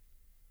that.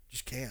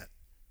 Just can't.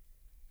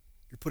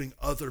 You're putting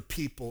other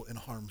people in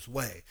harm's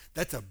way.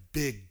 That's a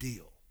big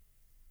deal.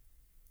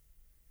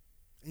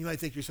 And you might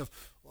think to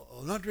yourself, well,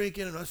 I'm not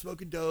drinking, I'm not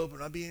smoking dope, I'm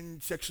not being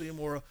sexually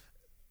immoral.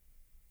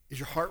 Is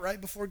your heart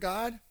right before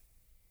God?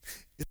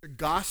 Is there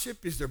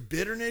gossip? Is there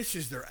bitterness?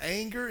 Is there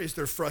anger? Is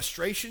there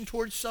frustration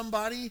towards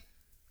somebody?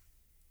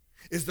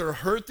 Is there a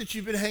hurt that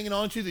you've been hanging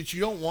on to that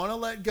you don't want to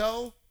let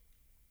go?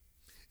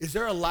 Is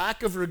there a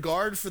lack of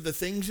regard for the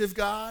things of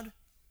God?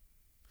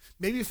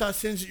 Maybe it's not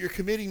sins that you're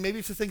committing. Maybe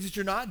it's the things that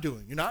you're not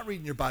doing. You're not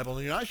reading your Bible,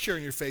 and you're not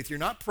sharing your faith. You're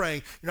not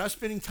praying. You're not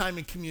spending time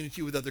in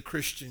community with other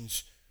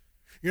Christians.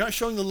 You're not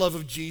showing the love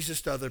of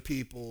Jesus to other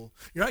people.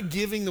 You're not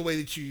giving the way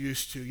that you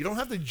used to. You don't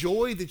have the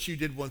joy that you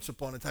did once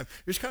upon a time.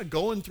 You're just kind of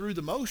going through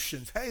the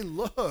motions. Hey,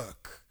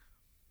 look.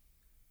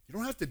 You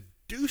don't have to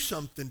do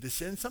something to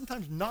sin.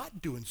 Sometimes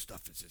not doing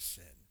stuff is a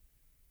sin.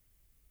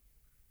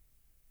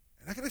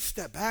 And I got to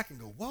step back and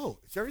go, whoa,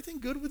 is everything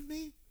good with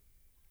me?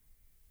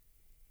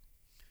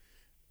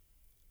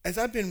 As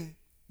I've been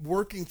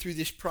working through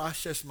this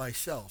process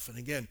myself, and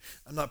again,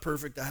 I'm not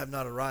perfect, I have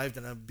not arrived,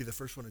 and I'll be the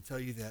first one to tell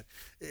you that.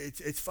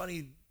 It's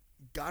funny,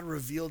 God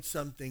revealed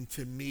something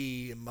to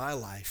me in my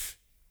life,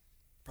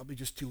 probably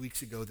just 2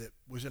 weeks ago, that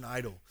was an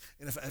idol.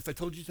 And if I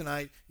told you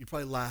tonight, you'd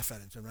probably laugh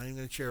at it, so I'm not even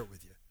going to share it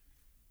with you.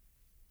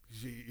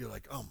 Because you're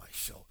like, oh, my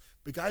soul.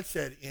 But God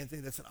said, Anthony,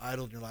 that's an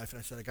idol in your life. And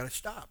I said, I got to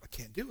stop. I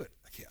can't do it.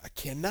 I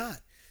cannot.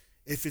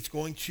 If it's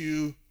going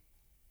to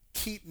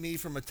keep me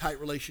from a tight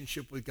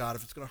relationship with God,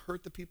 if it's going to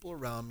hurt the people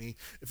around me,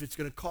 if it's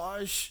going to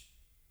cause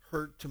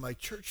hurt to my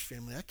church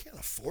family, I can't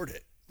afford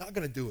it. Not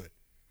going to do it.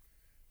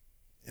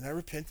 And I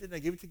repented and I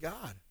gave it to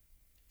God.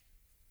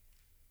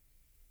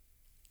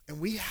 And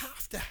we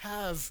have to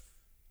have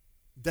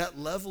that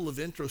level of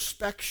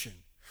introspection.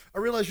 I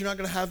realize you're not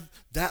going to have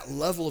that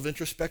level of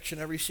introspection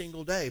every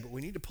single day, but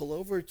we need to pull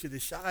over to the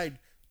side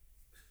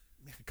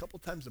a couple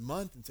times a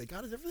month and say,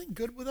 God, is everything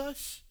good with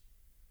us?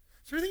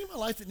 Is there anything in my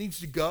life that needs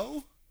to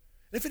go?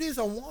 And if it is,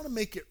 I want to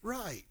make it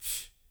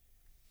right.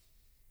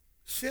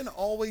 Sin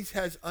always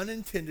has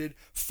unintended,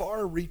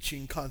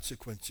 far-reaching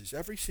consequences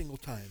every single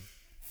time.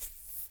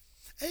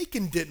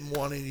 Achan didn't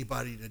want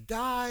anybody to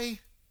die.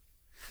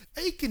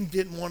 Achan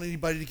didn't want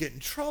anybody to get in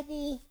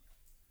trouble.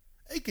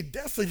 Achan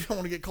definitely didn't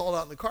want to get called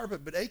out on the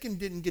carpet, but Achan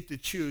didn't get to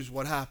choose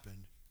what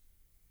happened.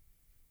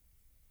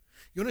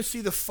 You want to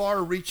see the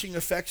far-reaching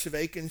effects of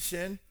Achan's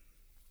sin?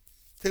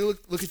 Take a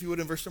look if you would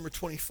in verse number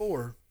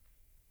 24.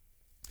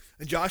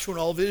 And Joshua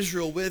and all of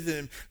Israel with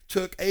him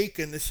took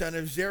Achan, the son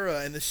of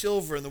Zerah, and the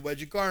silver, and the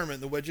wedge of garment,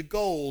 and the wedge of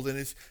gold, and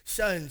his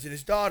sons, and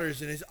his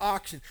daughters, and his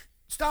oxen.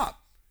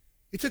 Stop.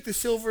 He took the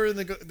silver, and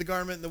the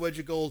garment, and the wedge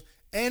of gold,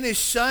 and his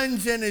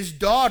sons and his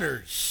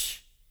daughters.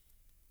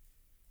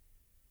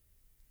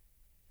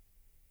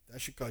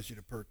 That should cause you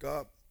to perk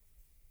up.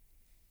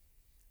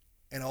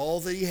 And all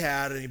that he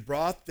had, and he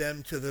brought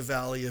them to the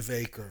valley of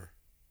Achor.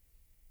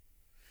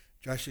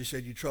 Joshua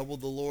said, you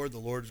troubled the Lord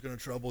is going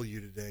to trouble you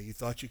today. You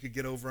thought you could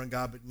get over on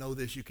God, but know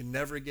this, you can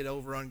never get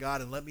over on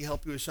God. And let me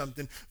help you with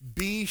something.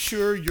 Be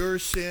sure your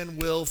sin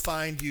will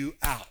find you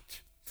out.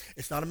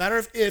 It's not a matter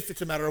of if,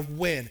 it's a matter of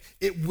when.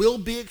 It will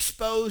be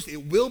exposed,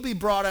 it will be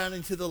brought out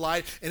into the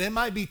light, and it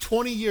might be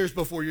 20 years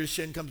before your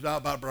sin comes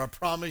out, but I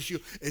promise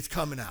you, it's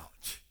coming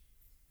out.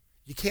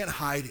 You can't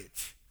hide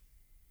it.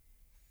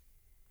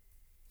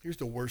 Here's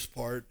the worst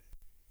part.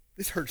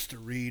 This hurts to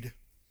read.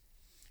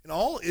 And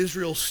all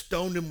Israel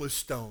stoned him with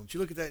stones. You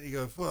look at that and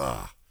you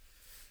go,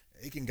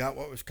 Achan got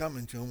what was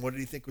coming to him. What did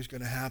he think was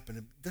going to happen?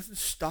 It doesn't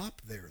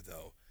stop there,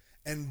 though.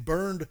 And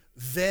burned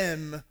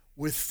them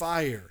with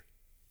fire.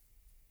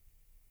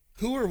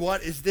 Who or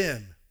what is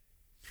them?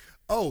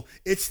 Oh,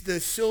 it's the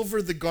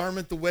silver, the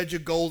garment, the wedge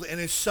of gold, and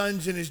his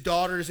sons and his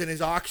daughters and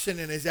his oxen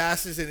and his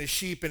asses and his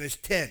sheep and his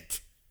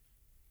tent.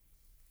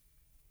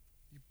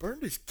 You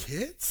burned his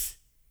kids?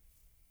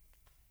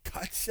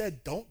 God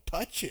said, don't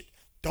touch it.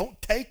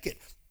 Don't take it.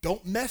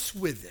 Don't mess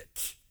with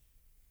it.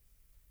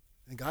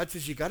 And God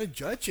says, you got to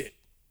judge it.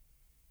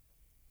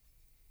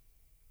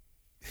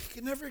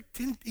 He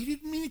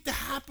didn't mean it to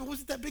happen. It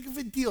wasn't that big of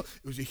a deal.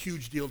 It was a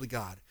huge deal to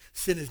God.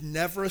 Sin is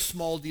never a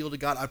small deal to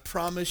God. I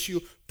promise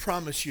you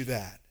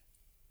that.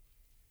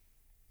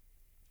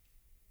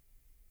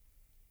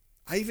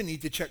 I even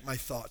need to check my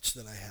thoughts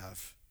that I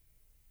have.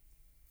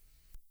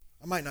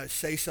 I might not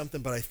say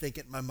something, but I think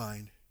it in my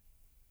mind.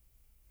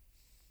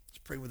 I was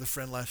praying with a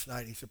friend last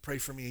night, and he said, pray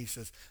for me. He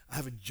says, I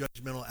have a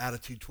judgmental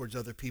attitude towards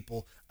other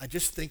people. I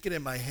just think it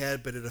in my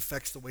head, but it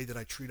affects the way that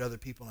I treat other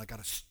people, and I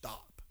got to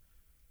stop.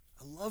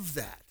 I love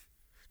that,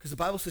 because the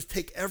Bible says,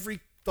 take every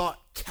thought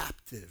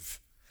captive.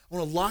 I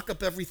want to lock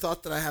up every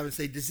thought that I have and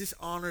say, does this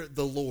honor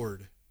the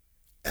Lord?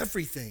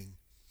 Everything.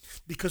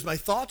 Because my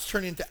thoughts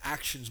turn into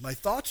actions. My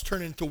thoughts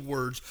turn into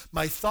words.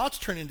 My thoughts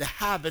turn into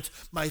habits.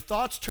 My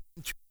thoughts turn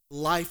into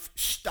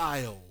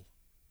lifestyle.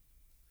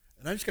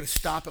 And I just got to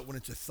stop it when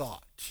it's a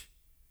thought.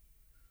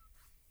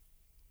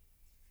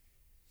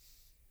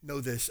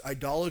 Know this,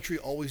 idolatry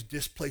always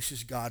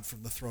displaces God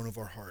from the throne of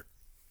our heart.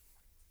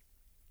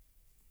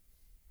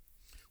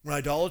 When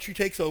idolatry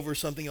takes over,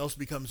 something else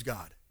becomes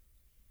God.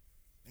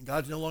 And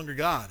God's no longer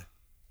God.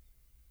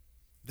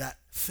 That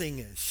thing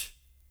is,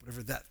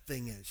 whatever that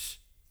thing is.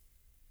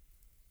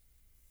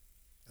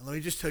 And let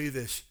me just tell you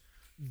this,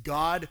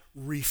 God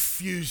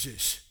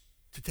refuses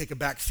to take a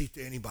back seat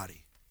to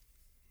anybody.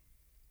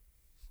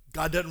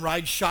 God doesn't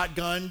ride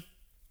shotgun.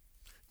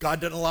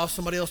 God doesn't allow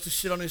somebody else to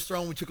sit on his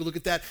throne. We took a look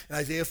at that in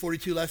Isaiah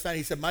 42 last night.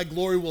 He said, my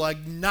glory will I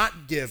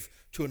not give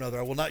to another.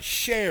 I will not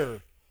share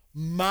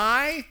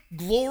my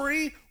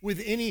glory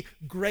with any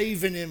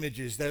graven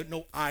images. There are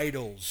no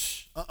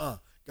idols. God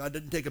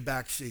doesn't take a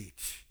back seat.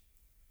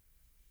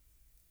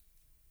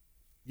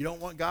 You don't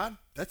want God?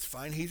 That's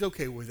fine. He's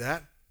okay with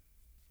that.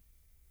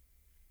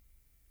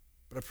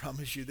 But I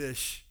promise you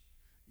this,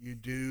 you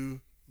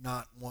do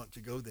not want to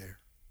go there.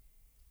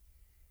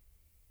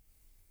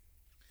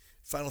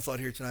 Final thought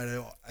here tonight.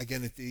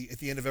 Again, at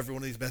the end of every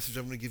one of these messages,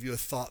 I'm going to give you a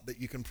thought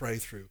that you can pray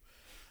through.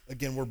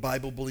 Again, we're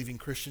Bible-believing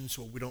Christians,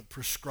 so we don't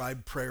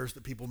prescribe prayers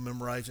that people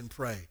memorize and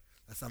pray.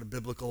 That's not a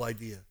biblical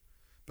idea.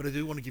 But I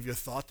do want to give you a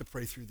thought to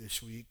pray through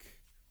this week.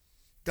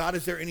 God,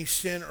 is there any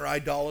sin or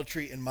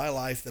idolatry in my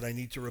life that I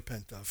need to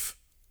repent of?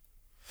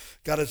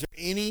 God, is there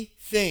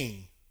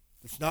anything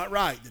that's not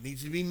right, that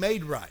needs to be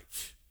made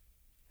right?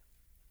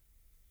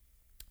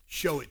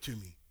 Show it to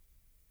me.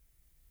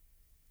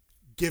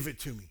 Give it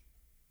to me.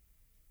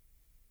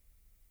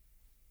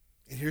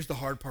 And here's the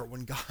hard part.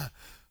 When God,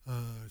 I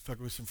was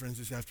talking with some friends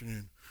this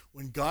afternoon.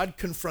 When God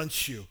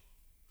confronts you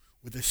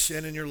with a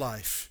sin in your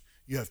life,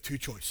 you have two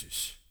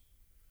choices.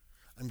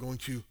 I'm going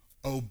to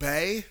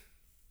obey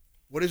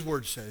what his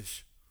word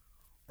says,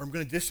 or I'm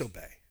going to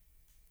disobey.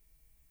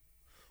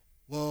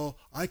 Well,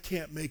 I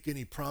can't make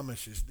any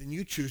promises. Then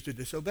you choose to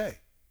disobey.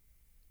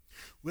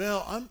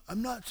 Well,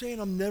 I'm not saying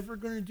I'm never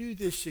going to do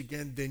this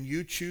again. Then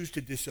you choose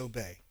to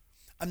disobey.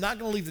 I'm not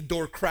going to leave the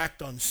door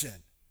cracked on sin.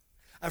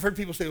 I've heard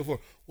people say before,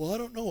 well, I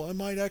don't know. I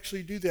might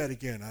actually do that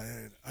again.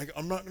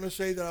 I'm not going to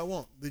say that I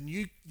won't. Then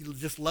you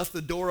just left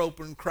the door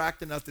open,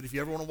 cracked enough that if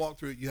you ever want to walk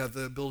through it, you have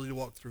the ability to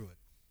walk through it.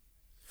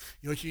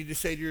 You know what you need to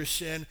say to your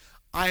sin?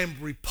 I am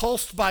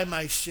repulsed by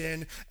my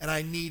sin, and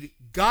I need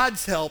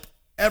God's help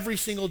every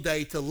single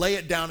day to lay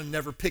it down and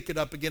never pick it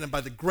up again. And by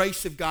the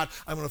grace of God,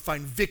 I'm going to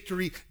find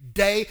victory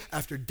day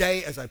after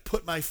day as I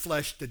put my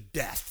flesh to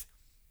death.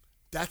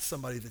 That's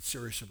somebody that's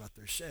serious about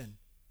their sin.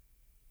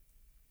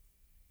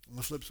 On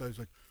the flip side, it's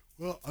like,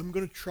 well, I'm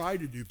going to try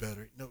to do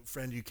better. No,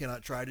 friend, you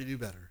cannot try to do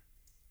better.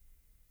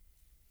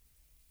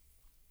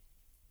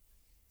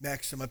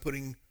 Next, am I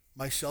putting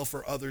myself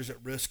or others at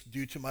risk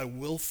due to my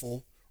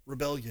willful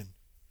rebellion?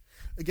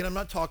 Again, I'm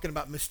not talking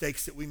about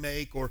mistakes that we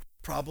make or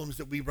problems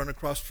that we run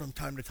across from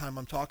time to time.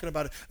 I'm talking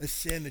about a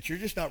sin that you're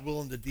just not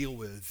willing to deal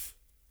with.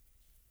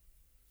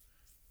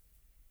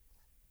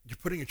 You're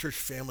putting your church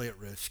family at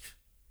risk.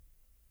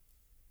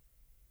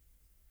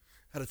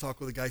 I had a talk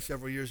with a guy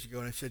several years ago,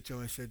 and I said to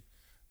him, I said,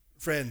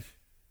 friend,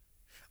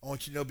 I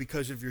want you to know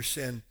because of your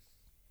sin,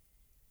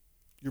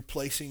 you're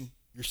placing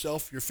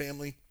yourself, your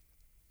family,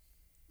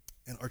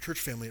 and our church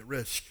family at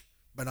risk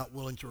by not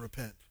willing to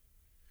repent.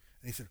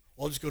 And he said,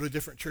 well, I'll just go to a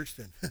different church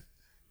then.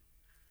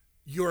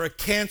 You're a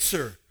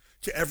cancer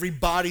to every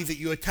body that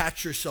you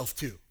attach yourself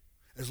to,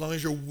 as long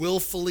as you're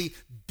willfully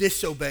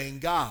disobeying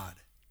God.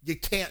 You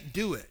can't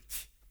do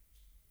it.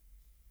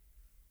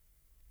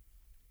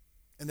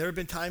 And there have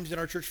been times in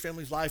our church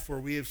family's life where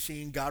we have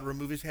seen God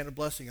remove his hand of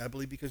blessing, I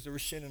believe because there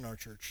was sin in our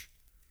church.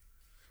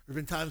 There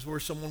have been times where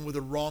someone with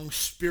a wrong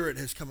spirit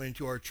has come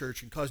into our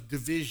church and caused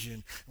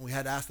division, and we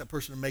had to ask that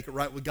person to make it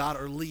right with God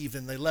or leave,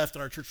 and they left,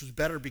 and our church was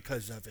better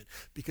because of it.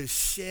 Because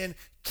sin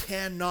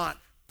cannot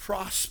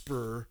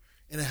prosper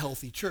in a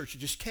healthy church. It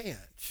just can't.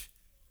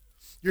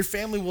 Your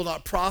family will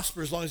not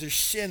prosper as long as there's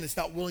sin that's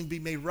not willing to be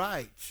made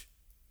right.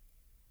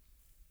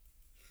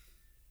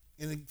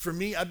 And for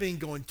me, I've been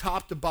going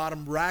top to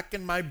bottom,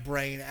 racking my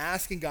brain,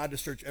 asking God to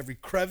search every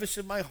crevice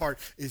in my heart.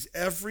 Is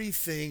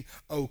everything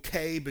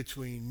okay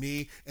between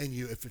me and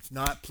you? If it's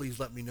not, please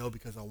let me know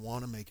because I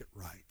want to make it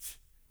right.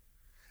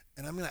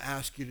 And I'm going to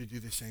ask you to do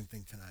the same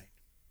thing tonight.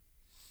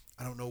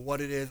 I don't know what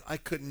it is. I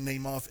couldn't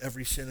name off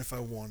every sin if I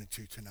wanted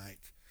to tonight.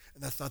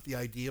 And that's not the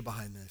idea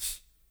behind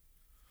this.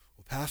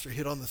 Well, Pastor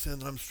hit on the sin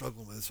that I'm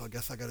struggling with, so I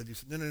guess I got to do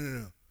something.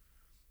 No.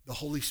 The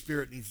Holy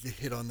Spirit needs to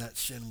hit on that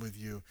sin with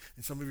you.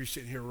 And some of you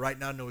sitting here right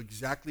now know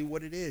exactly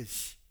what it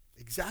is.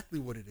 Exactly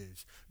what it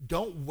is.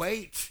 Don't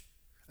wait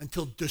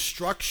until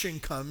destruction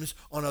comes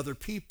on other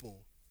people.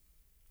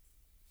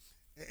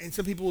 And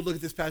some people will look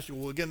at this passage,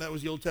 well, again, that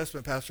was the Old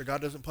Testament, Pastor. God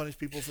doesn't punish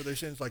people for their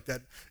sins like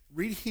that.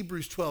 Read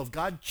Hebrews 12.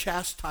 God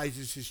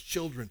chastises his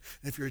children.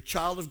 And if you're a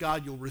child of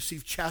God, you'll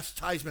receive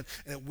chastisement,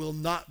 and it will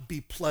not be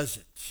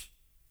pleasant.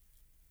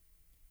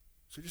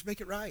 So just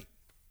make it right.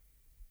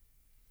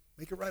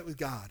 Make it right with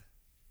God.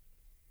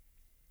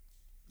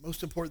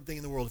 Most important thing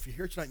in the world, if you're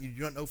here tonight and you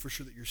do not know for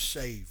sure that you're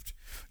saved,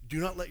 do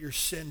not let your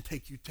sin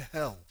take you to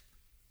hell.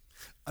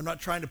 I'm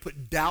not trying to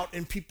put doubt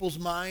in people's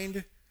mind.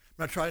 I'm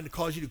not trying to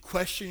cause you to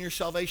question your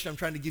salvation. I'm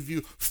trying to give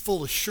you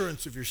full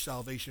assurance of your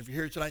salvation. If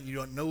you're here tonight and you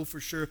don't know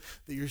for sure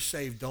that you're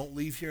saved, don't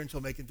leave here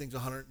until making things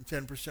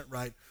 110%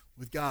 right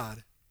with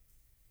God.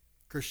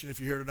 Christian,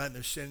 if you're here tonight and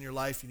there's sin in your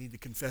life, you need to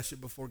confess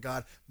it before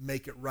God.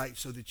 Make it right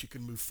so that you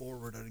can move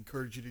forward. I'd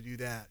encourage you to do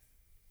that.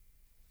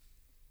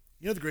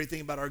 You know the great thing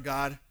about our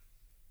God?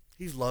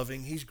 He's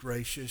loving, he's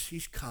gracious,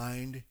 he's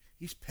kind,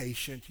 he's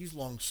patient, he's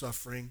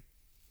long-suffering.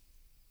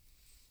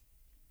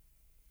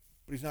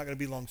 But he's not going to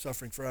be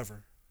long-suffering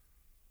forever.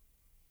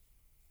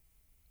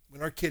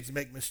 When our kids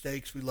make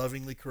mistakes, we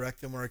lovingly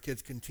correct them. When our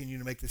kids continue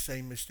to make the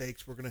same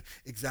mistakes, we're going to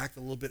exact a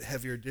little bit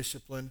heavier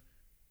discipline.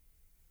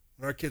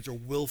 When our kids are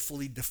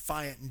willfully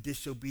defiant and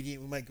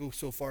disobedient, we might go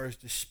so far as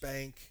to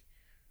spank.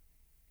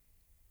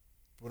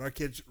 But when our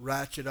kids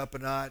ratchet up a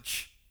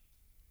notch,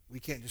 we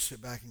can't just sit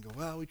back and go,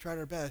 well, we tried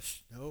our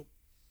best. Nope,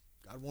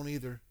 God won't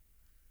either.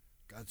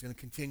 God's going to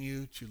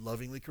continue to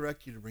lovingly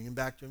correct you, to bring him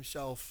back to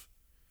himself.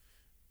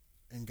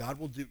 And God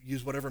will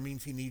use whatever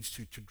means he needs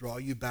to draw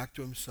you back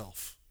to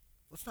himself.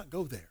 Let's not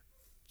go there.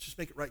 Let's just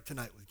make it right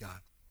tonight with God.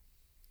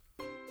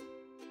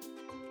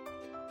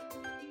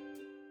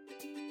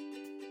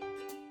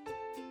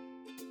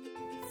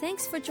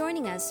 Thanks for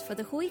joining us for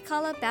the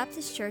Huikala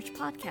Baptist Church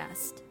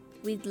podcast.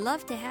 We'd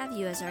love to have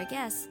you as our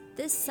guest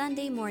this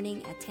Sunday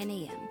morning at 10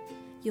 a.m.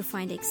 You'll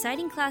find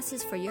exciting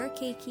classes for your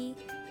keiki,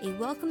 a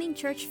welcoming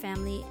church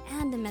family,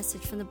 and a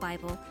message from the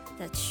Bible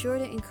that's sure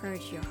to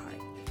encourage your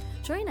heart.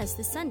 Join us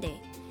this Sunday.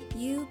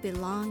 You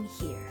belong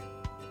here.